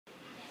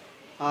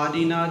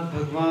आदिनाथ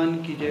भगवान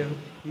की जय।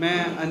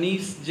 मैं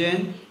अनीस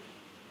जैन,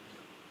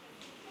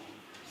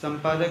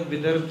 संपादक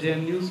विदर्भ जैन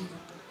न्यूज़,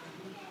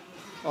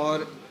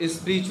 और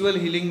स्पिरिचुअल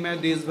हीलिंग मैं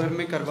देश भर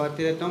में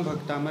करवाते रहता हूँ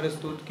भक्तामर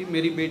स्तोत्र की।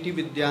 मेरी बेटी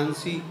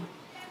विद्यांशी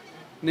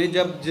ने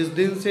जिस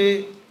दिन से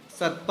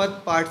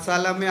सतपथ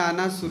पाठशाला में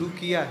आना शुरू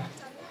किया है,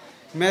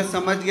 मैं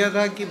समझ गया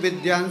था कि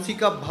विद्यांशी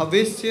का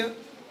भविष्य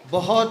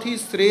बहुत ही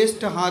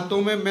श्रेष्ठ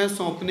हाथों में मैं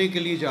सौंपने के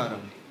लिए जा रहा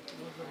हूँ।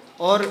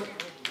 और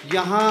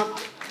यहाँ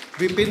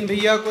विपिन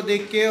भैया को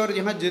देख के और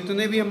यहाँ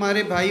जितने भी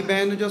हमारे भाई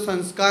बहन जो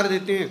संस्कार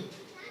देते हैं,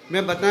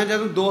 मैं बताना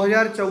चाहता हूँ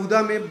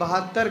 2014 में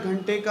 72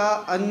 घंटे का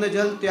अन्न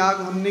जल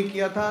त्याग हमने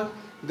किया था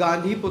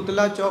गांधी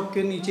पुतला चौक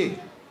के नीचे।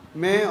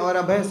 मैं और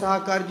अभय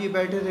साहकार जी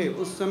बैठे थे।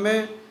 उस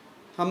समय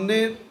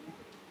हमने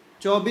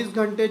 24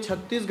 घंटे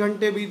 36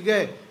 घंटे बीत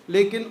गए,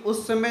 लेकिन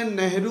उस समय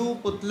नेहरू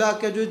पुतला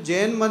के जो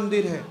जैन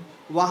मंदिर है,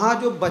 वहाँ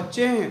जो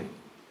बच्चे हैं,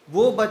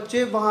 वो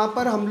बच्चे वहाँ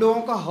पर हम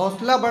लोगों का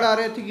हौसला बढ़ा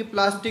रहे थे कि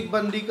प्लास्टिक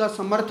बंदी का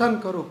समर्थन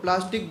करो,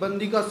 प्लास्टिक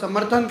बंदी का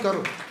समर्थन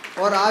करो।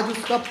 और आज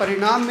उसका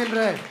परिणाम मिल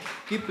रहा है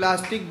कि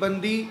प्लास्टिक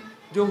बंदी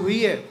जो हुई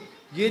है,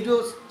 ये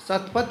जो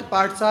सतपथ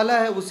पाठशाला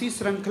है उसी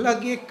श्रृंखला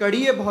की एक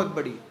कड़ी है बहुत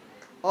बड़ी।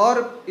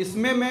 और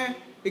इसमें मैं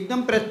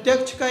एकदम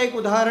प्रत्यक्ष का एक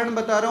उदाहरण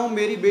बता रहा हूँ।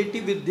 मेरी बेटी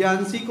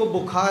विद्यांशी को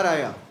बुखार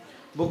आया।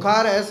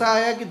 बुखार ऐसा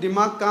आया कि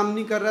दिमाग काम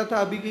नहीं कर रहा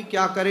था अभी कि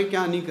क्या करें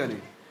क्या नहीं करें।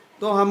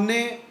 तो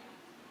हमने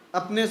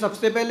अपने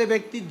सबसे पहले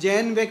व्यक्ति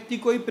जैन व्यक्ति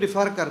को ही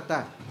प्रिफर करता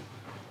है,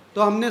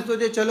 तो हमने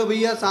सोचे चलो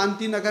भैया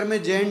शांति नगर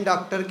में जैन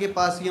डॉक्टर के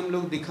पास ही हम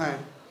लोग दिखाएं।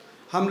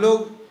 हम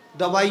लोग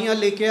दवाइयाँ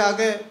लेके आ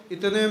गए।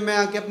 इतने में मैं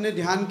आके अपने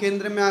ध्यान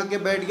केंद्र में आके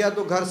बैठ गया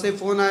तो घर से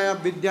फ़ोन आया।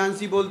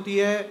 विद्यांशी बोलती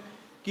है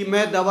कि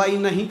मैं दवाई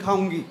नहीं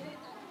खाऊंगी।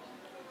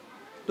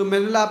 तो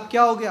मैंने बोला अब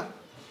क्या हो गया?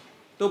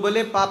 तो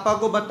बोले पापा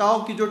को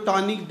बताओ कि जो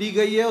टॉनिक दी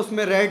गई है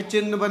उसमें रेड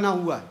चिन्ह बना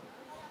हुआ है।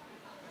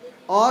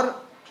 और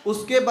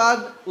उसके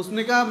बाद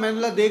उसने कहा, मैंने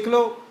बोला देख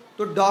लो।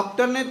 तो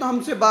डॉक्टर ने तो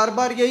हमसे बार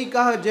बार यही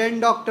कहा, जैन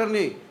डॉक्टर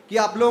ने, कि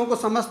आप लोगों को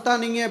समझता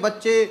नहीं है,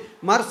 बच्चे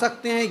मर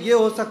सकते हैं, ये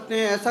हो सकते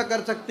हैं, ऐसा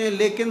कर सकते हैं।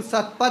 लेकिन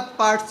सतपथ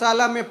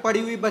पाठशाला में पड़ी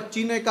हुई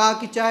बच्ची ने कहा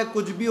कि चाहे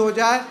कुछ भी हो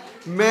जाए,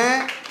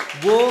 मैं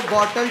वो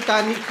बॉटल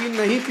टॉनिक की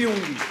नहीं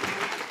पीऊँगी।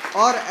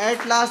 और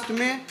एट लास्ट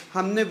में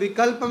हमने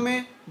विकल्प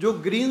में जो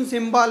ग्रीन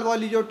सिंबल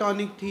वाली जो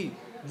टॉनिक थी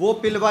वो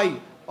पिलवाई,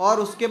 और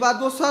उसके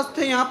बाद वो स्वस्थ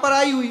है, यहाँ पर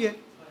आई हुई है,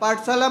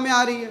 पाठशाला में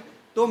आ रही है।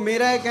 तो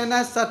मेरा ये कहना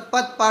है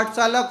सतपथ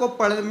पाठशाला को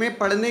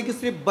पढ़ने की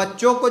सिर्फ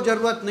बच्चों को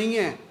ज़रूरत नहीं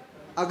है।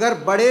 अगर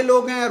बड़े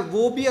लोग हैं और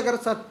वो भी अगर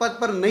सतपथ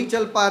पर नहीं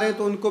चल पा रहे हैं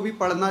तो उनको भी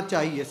पढ़ना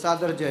चाहिए।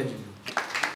 सादर जय।